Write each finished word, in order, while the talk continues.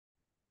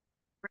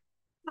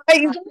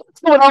Hey,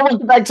 what's going on?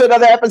 Welcome back to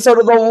another episode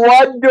of the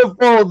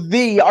wonderful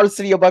The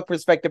Arsenio Buck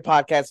Perspective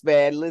Podcast,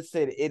 man.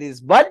 Listen, it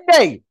is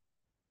Monday.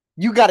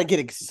 You got to get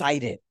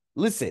excited.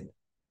 Listen,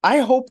 I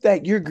hope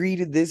that you're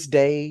greeted this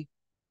day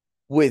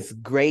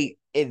with great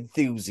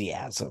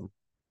enthusiasm.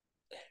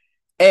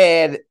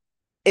 And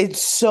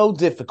it's so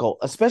difficult,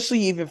 especially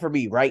even for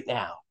me right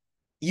now.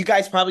 You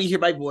guys probably hear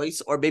my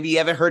voice, or maybe you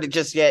haven't heard it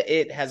just yet.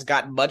 It has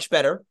gotten much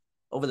better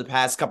over the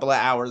past couple of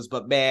hours,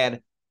 but man,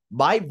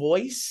 my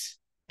voice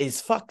is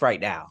fucked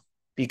right now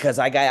because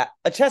I got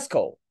a chest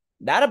cold.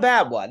 Not a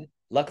bad one.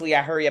 Luckily,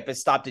 I hurry up and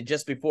stopped it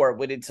just before it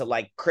went into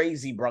like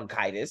crazy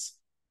bronchitis.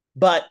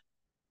 But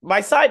my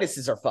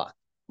sinuses are fucked.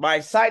 My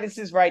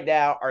sinuses right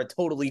now are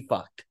totally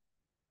fucked.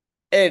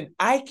 And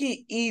I can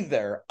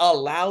either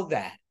allow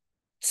that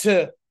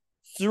to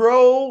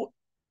throw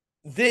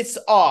this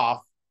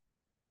off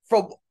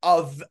from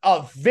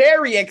a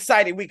very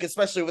exciting week,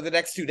 especially over the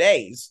next 2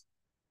 days,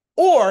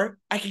 or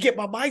I can get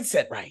my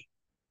mindset right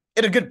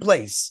in a good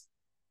place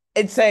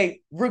and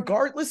say,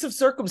 regardless of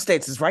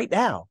circumstances right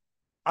now,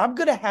 I'm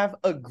going to have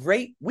a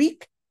great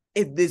week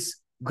in this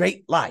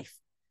great life.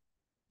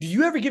 Do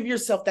you ever give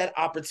yourself that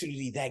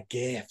opportunity, that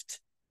gift?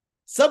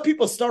 Some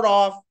people start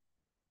off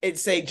and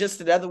say,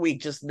 just another week,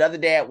 just another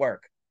day at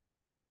work.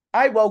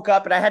 I woke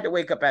up and I had to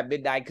wake up at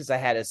midnight because I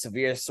had a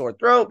severe sore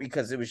throat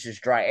because it was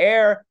just dry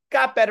air.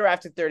 Got better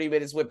after 30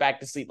 minutes, went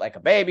back to sleep like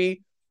a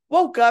baby.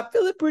 Woke up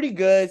feeling pretty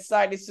good.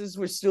 Sinuses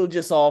were still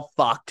just all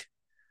fucked.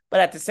 But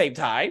at the same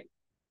time,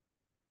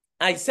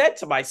 I said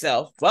to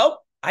myself,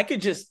 well, I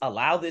could just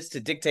allow this to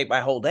dictate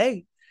my whole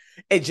day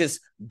and just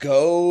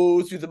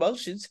go through the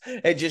motions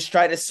and just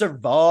try to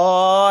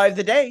survive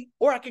the day.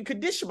 Or I can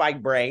condition my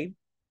brain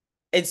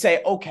and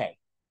say, okay,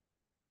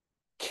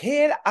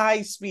 can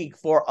I speak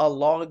for a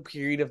long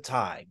period of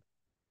time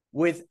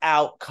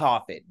without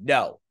coughing?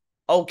 No.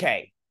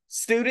 Okay.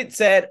 Student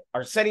said,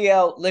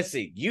 Arsenio,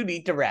 listen, you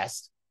need to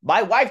rest.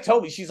 My wife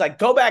told me, she's like,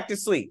 go back to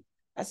sleep.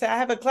 I said, I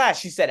have a class.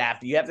 She said,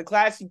 after you have the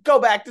class, you go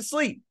back to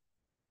sleep.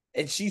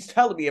 And she's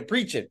telling me and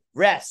preaching,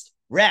 rest,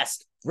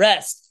 rest,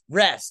 rest,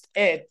 rest.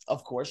 And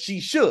of course,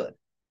 she should.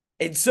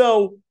 And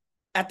so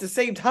at the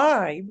same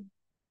time,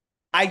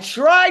 I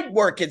tried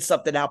working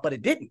something out, but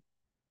it didn't.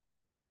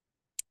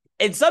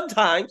 And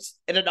sometimes,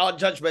 in a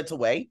non-judgmental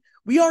way,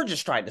 we are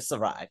just trying to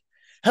survive.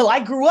 Hell, I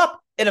grew up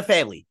in a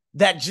family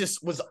that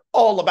just was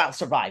all about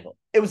survival.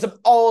 It was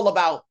all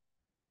about,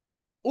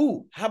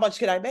 ooh, how much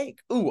can I make?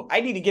 Ooh,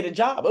 I need to get a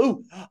job.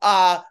 Ooh,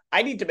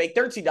 I need to make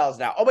 $13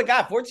 an hour. Oh my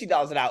God,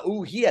 $14 an hour.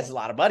 Ooh, he has a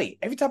lot of money.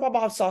 Every time my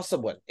mom saw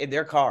someone in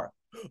their car,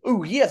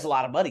 ooh, he has a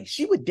lot of money.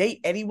 She would date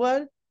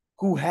anyone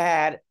who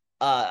had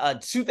a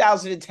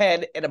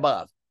 2010 and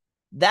above.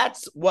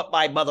 That's what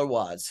my mother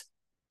was,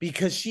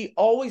 because she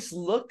always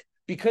looked,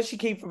 because she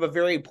came from a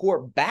very poor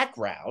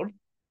background,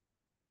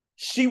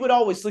 she would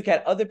always look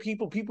at other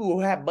people who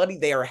have money,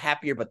 they are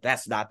happier, but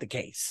that's not the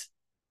case.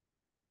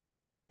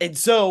 And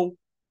so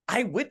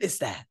I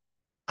witnessed that.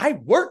 I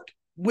worked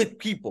with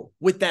people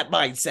with that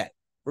mindset.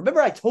 Remember,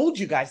 I told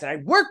you guys that I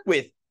worked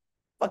with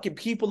fucking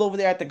people over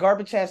there at the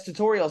Garbage Ass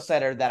Tutorial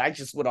Center that I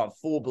just went on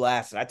full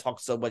blast, and I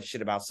talked so much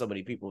shit about so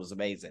many people. It was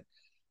amazing.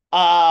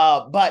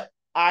 But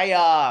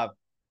I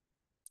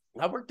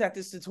worked at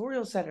this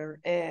tutorial center,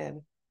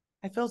 and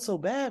I felt so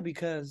bad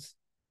because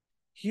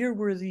here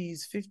were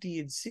these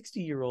 50 and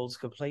 60-year-olds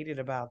complaining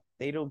about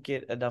they don't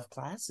get enough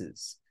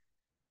classes.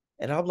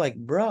 And I'm like,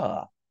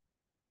 bruh,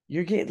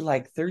 you're getting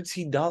like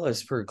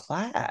 $13 per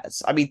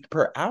class. I mean,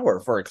 per hour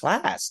for a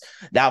class.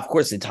 Now, of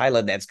course, in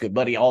Thailand, that's good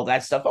money, all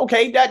that stuff.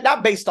 Okay,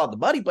 not based on the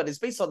money, but it's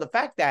based on the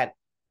fact that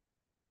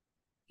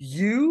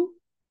you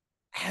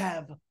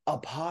have a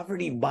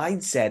poverty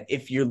mindset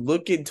if you're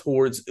looking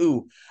towards,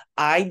 ooh,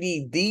 I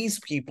need these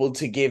people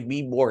to give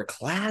me more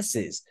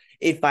classes.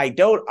 If I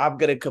don't, I'm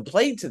going to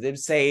complain to them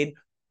saying,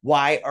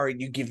 why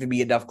aren't you giving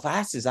me enough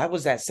classes? I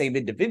was that same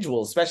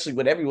individual, especially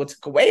when everyone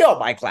took away all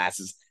my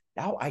classes.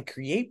 Now I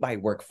create my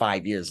work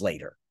 5 years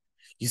later.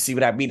 You see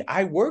what I mean?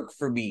 I work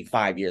for me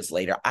 5 years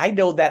later. I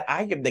know that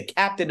I am the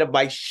captain of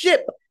my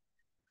ship.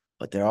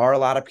 But there are a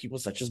lot of people,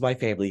 such as my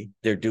family,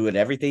 they're doing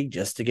everything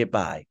just to get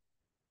by.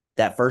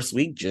 That first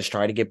week, just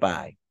trying to get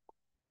by.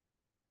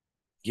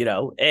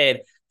 And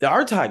there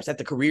are times that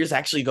the career's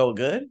actually going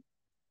good,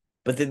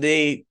 but then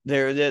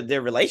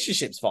their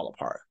relationships fall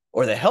apart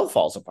or their health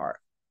falls apart,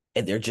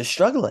 and they're just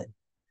struggling.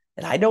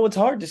 And I know it's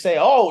hard to say,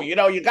 oh, you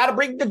got to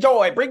bring the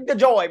joy, bring the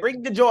joy,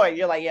 bring the joy.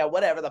 You're like, yeah,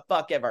 whatever the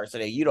fuck ever. So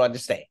you don't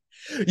understand.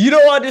 You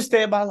don't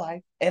understand my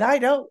life. And I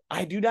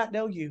do not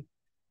know you,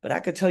 but I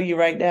can tell you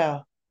right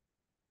now,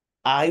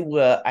 I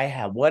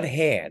have one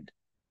hand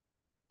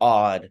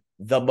on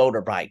the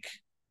motorbike,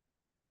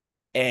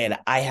 and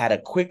I had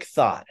a quick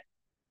thought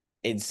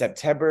in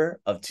September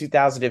of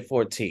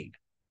 2014.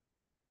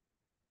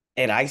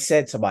 And I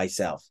said to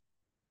myself,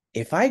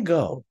 if I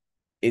go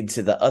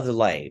into the other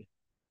lane,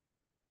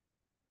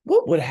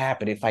 what would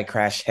happen if I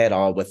crashed head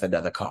on with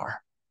another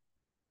car?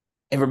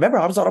 And remember,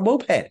 I was on a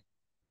moped.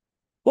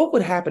 What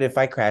would happen if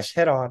I crashed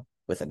head on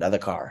with another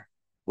car?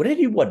 Would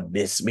anyone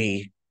miss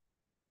me?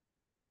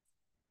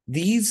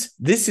 This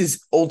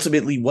is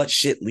ultimately what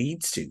shit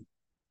leads to.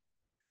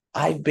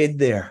 I've been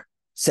there.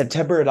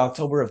 September and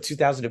October of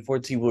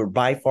 2014 were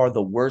by far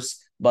the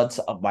worst months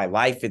of my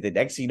life. And the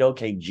next thing you know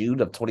came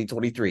June of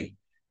 2023.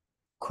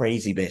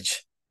 Crazy bitch.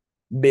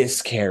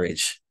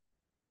 Miscarriage.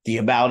 The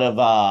amount of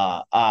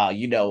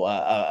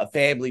a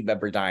family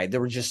member died.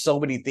 There were just so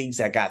many things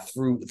that got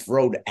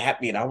thrown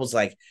at me. And I was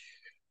like,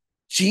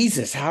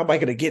 Jesus, how am I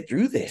gonna get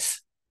through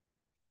this?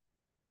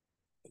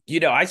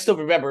 I still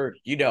remember,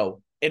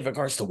 in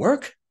regards to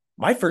work,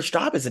 my first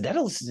job as a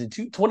dental assistant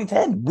in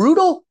 2010.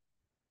 Brutal.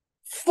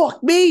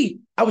 Fuck me.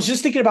 I was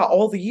just thinking about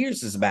all the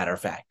years, as a matter of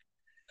fact.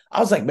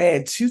 I was like,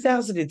 man,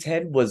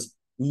 2010 was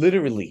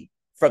literally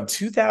from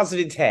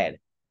 2010,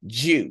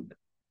 June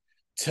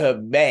to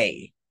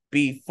May,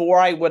 before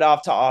I went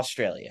off to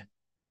Australia,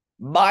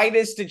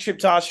 minus the trip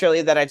to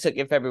Australia that I took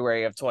in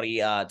February of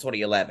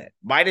 2011,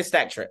 minus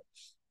that trip.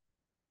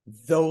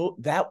 Though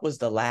that was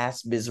the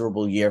last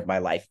miserable year of my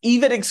life,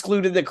 even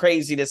excluded the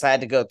craziness I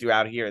had to go through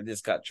out here in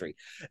this country,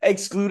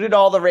 excluded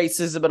all the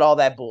racism and all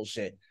that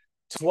bullshit.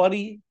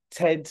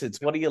 2010 to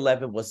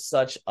 2011 was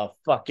such a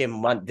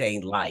fucking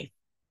mundane life.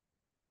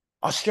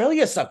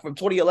 Australia sucked from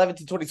 2011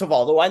 to 2012,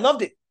 although I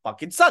loved it.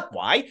 Fucking sucked.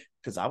 Why?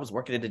 Because I was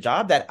working in a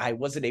job that I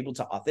wasn't able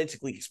to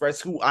authentically express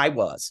who I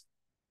was.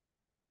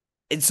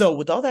 And so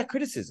with all that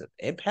criticism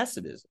and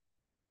pessimism,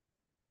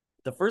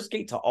 the first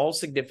gate to all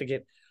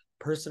significant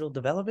personal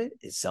development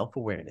is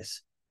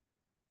self-awareness.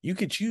 You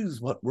can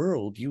choose what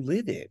world you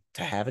live in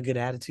to have a good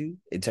attitude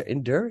and to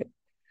endure it.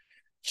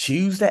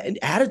 Choose that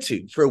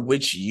attitude for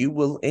which you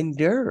will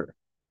endure.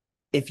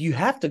 If you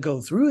have to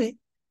go through it,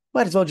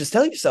 might as well just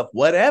tell yourself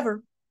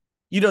whatever.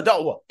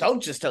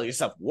 Don't just tell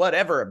yourself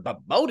whatever and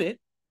bemoan it.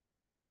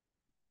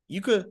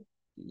 You could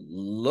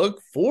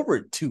look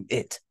forward to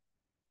it.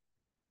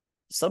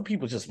 Some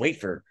people just wait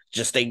for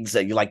just things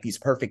that you like, these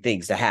perfect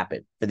things to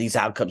happen, for these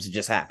outcomes to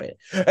just happen.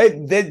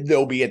 And then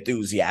they'll be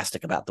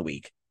enthusiastic about the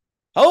week.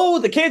 Oh,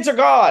 the kids are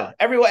gone.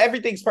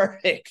 Everything's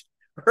perfect,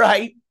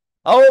 right?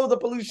 Oh, the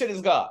pollution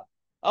is gone.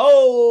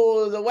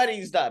 Oh, the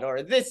wedding's done,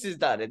 or this is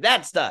done, and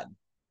that's done.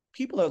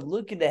 People are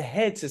looking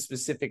ahead to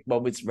specific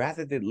moments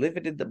rather than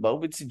living in the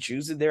moments and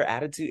choosing their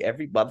attitude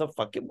every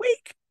motherfucking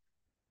week.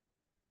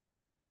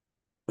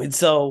 And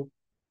so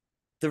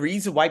the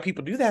reason why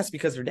people do that is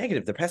because they're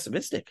negative. They're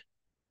pessimistic.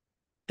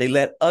 They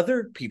let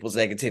other people's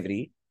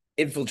negativity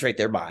infiltrate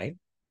their mind,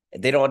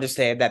 and they don't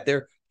understand that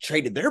they're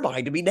training their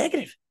mind to be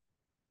negative.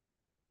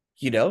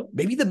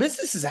 Maybe the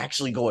business is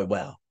actually going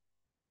well,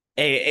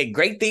 and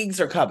great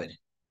things are coming.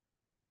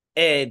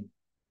 And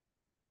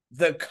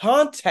the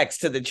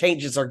context to the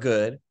changes are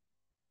good,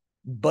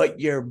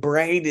 but your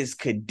brain is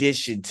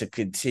conditioned to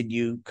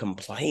continue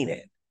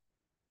complaining.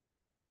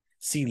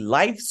 See,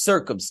 life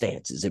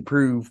circumstances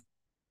improve,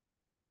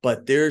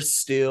 but they're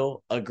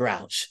still a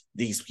grouch.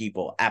 These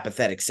people,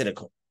 apathetic,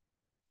 cynical.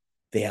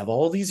 They have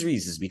all these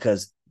reasons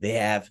because they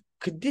have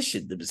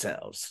conditioned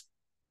themselves.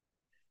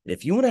 And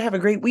if you want to have a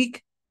great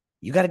week,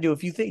 you got to do a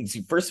few things.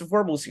 First and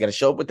foremost, you got to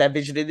show up with that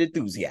vision and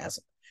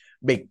enthusiasm.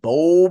 Make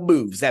bold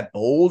moves, that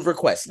bold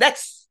request.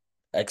 Next,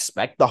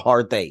 expect the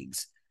hard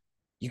things.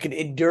 You can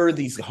endure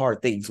these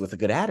hard things with a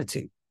good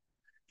attitude.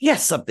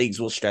 Yes, some things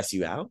will stress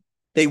you out.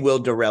 They will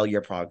derail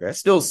your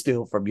progress. They'll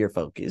steal from your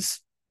focus,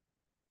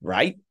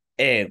 right?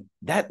 And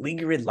that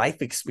lingering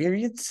life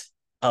experience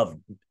of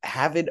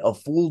having a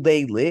full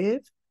day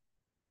live,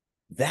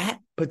 that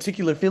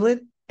particular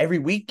feeling every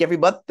week, every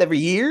month, every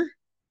year,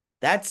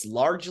 that's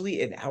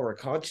largely in our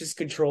conscious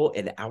control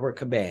and our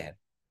command.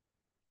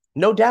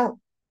 No doubt.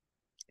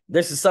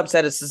 There's a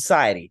subset of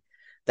society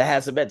that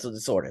has a mental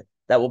disorder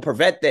that will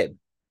prevent them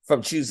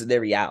from choosing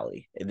their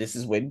reality. And this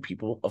is when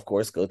people, of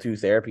course, go through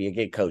therapy and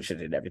get coaching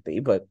and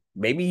everything, but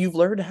maybe you've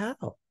learned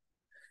how.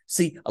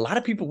 See, a lot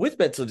of people with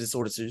mental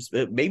disorders,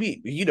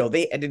 maybe,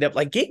 they ended up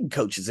like getting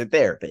coaches and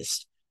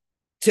therapists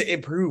to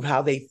improve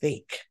how they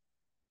think.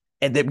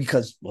 And then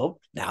because,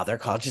 now they're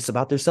conscious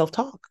about their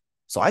self-talk.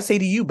 So I say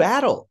to you,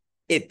 battle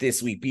it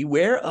this week.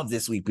 Beware of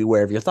this week.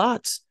 Beware of your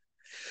thoughts.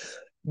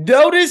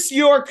 Notice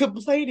you're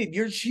complaining.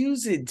 You're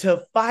choosing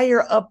to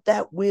fire up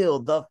that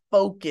will, the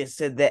focus,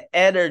 and the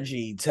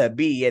energy to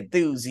be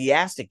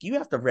enthusiastic. You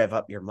have to rev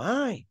up your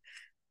mind.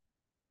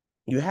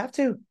 You have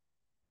to.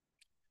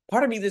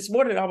 Part of me this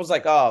morning, I was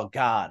like, oh,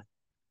 God.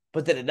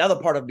 But then another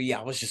part of me,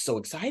 I was just so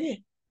excited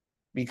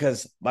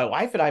because my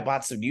wife and I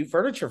bought some new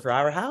furniture for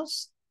our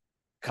house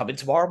coming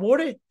tomorrow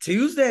morning,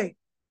 Tuesday.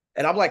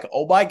 And I'm like,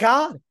 oh, my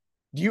God.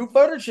 New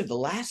furniture. The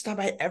last time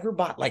I ever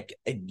bought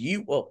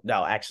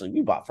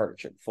we bought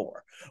furniture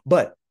before,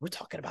 but we're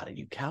talking about a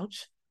new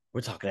couch.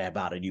 We're talking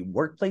about a new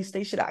workplace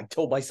station. I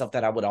told myself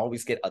that I would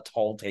always get a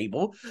tall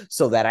table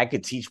so that I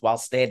could teach while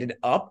standing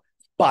up.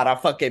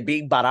 Bada fucking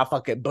bing, bada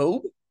fucking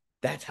boom.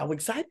 That's how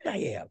excited I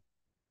am.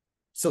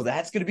 So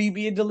that's going to be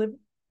being delivered.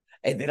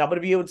 And then I'm going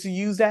to be able to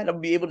use that. I'm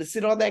going to be able to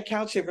sit on that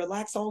couch and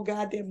relax all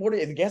goddamn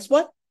morning. And guess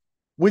what?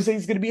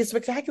 Wednesday's going to be a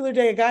spectacular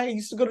day. A guy I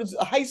used to go to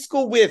high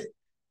school with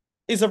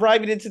is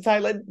arriving into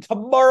Thailand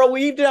tomorrow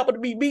evening. I'm going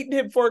to be meeting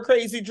him for a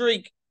crazy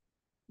drink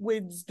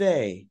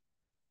Wednesday.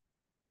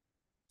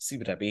 See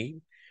what I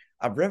mean?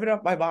 I'm revving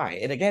up my mind.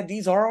 And again,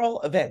 these are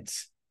all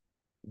events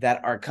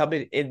that are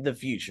coming in the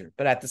future.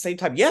 But at the same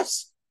time,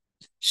 yes,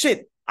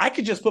 shit, I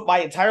could just put my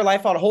entire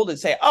life on hold and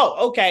say,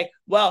 oh, okay,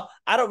 well,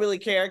 I don't really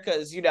care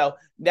because,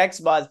 next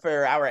month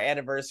for our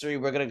anniversary,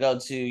 we're going to go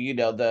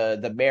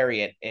to, the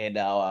Marriott in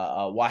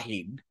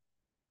Wahid.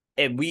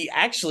 And we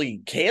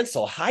actually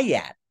cancel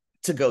Hyatt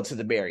to go to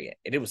the Marriott.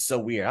 And it was so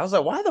weird. I was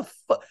like, why the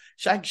fuck?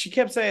 She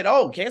kept saying,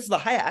 oh, cancel the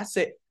Hyatt. I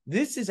said,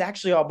 this is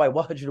actually on my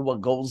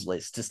 101 goals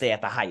list to stay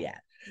at the Hyatt.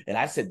 And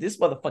I said, this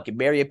motherfucking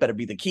Marriott better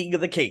be the king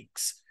of the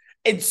kings.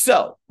 And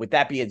so, with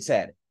that being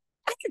said,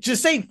 I could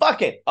just say,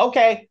 fuck it.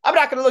 Okay, I'm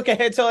not going to look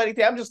ahead till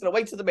anything. I'm just going to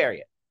wait till the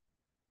Marriott.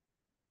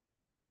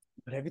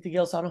 But everything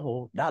else on a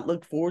hold, not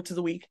look forward to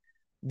the week,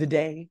 the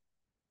day,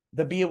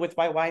 the being with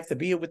my wife, the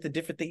being with the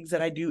different things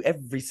that I do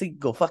every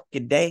single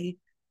fucking day.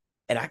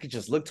 And I could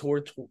just look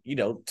toward,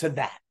 to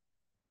that.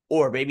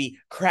 Or maybe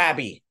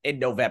Krabby in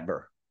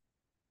November.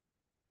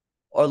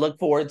 Or look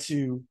forward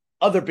to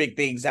other big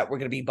things that we're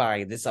going to be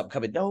buying this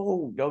upcoming.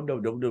 No.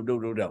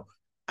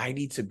 I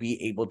need to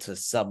be able to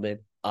summon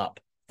up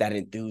that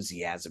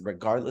enthusiasm,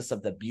 regardless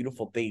of the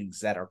beautiful things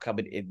that are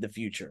coming in the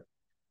future.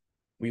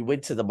 We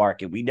went to the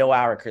market. We know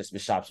our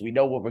Christmas shops. We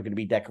know what we're going to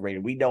be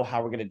decorating. We know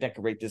how we're going to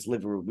decorate this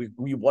living room.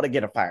 We want to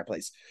get a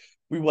fireplace.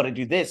 We want to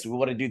do this. We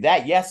want to do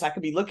that. Yes, I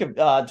could be looking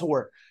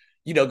toward,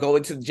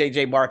 going to the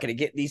JJ Market and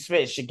get these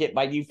fish and get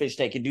my new fish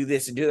tank and do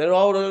this and do that.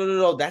 Oh,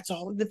 no. That's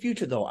all in the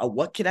future, though.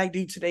 What can I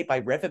do today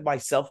by revving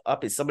myself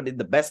up as someone in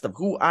the best of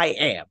who I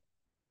am?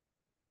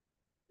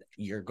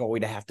 You're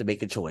going to have to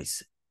make a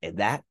choice. And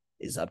that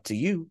is up to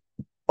you.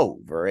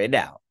 Over and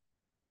out.